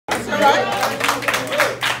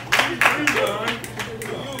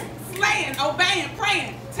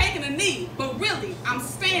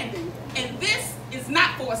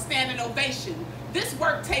standing ovation. This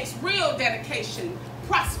work takes real dedication,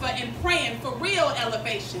 prosper and praying for real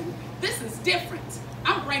elevation. This is different.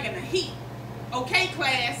 I'm bringing the heat. Okay,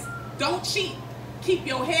 class, don't cheat. Keep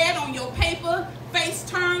your head on your paper, face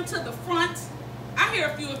turned to the front. I hear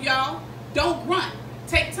a few of y'all. Don't grunt.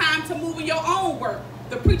 Take time to move in your own work.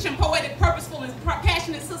 The preaching, poetic, purposeful, and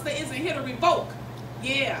passionate sister isn't here to revoke.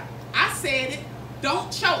 Yeah, I said it.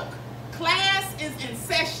 Don't choke. Class is in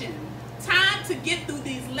session. Time to get through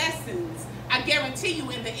these lessons. I guarantee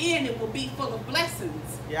you in the end it will be full of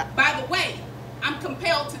blessings. Yeah. By the way, I'm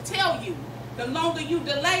compelled to tell you, the longer you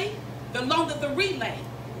delay, the longer the relay.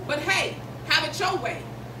 But hey, have it your way.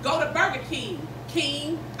 Go to Burger King.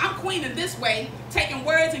 King, I'm queen in this way, taking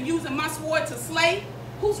words and using my sword to slay.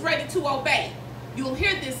 Who's ready to obey? You'll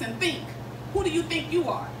hear this and think, who do you think you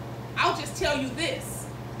are? I'll just tell you this,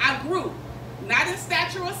 I grew, not in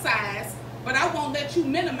stature or size, but I won't let you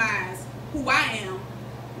minimize who I am.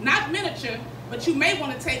 Not miniature, but you may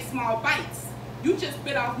want to take small bites. You just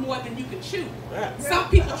bit off more than you can chew. Yeah. Some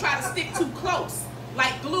people try to stick too close,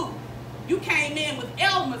 like glue. You came in with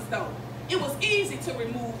Elmer's though. It was easy to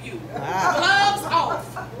remove you. Gloves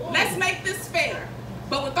off. Let's make this fair.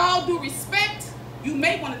 But with all due respect, you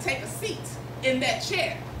may want to take a seat in that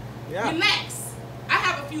chair. Yeah. Relax. I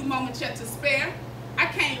have a few moments yet to spare. I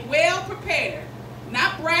came well prepared.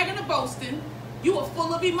 Not bragging or boasting. You are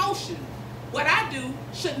full of emotion. What I do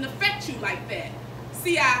shouldn't affect you like that.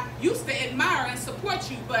 See, I used to admire and support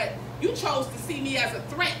you, but you chose to see me as a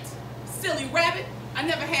threat. Silly rabbit, I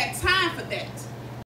never had time for that.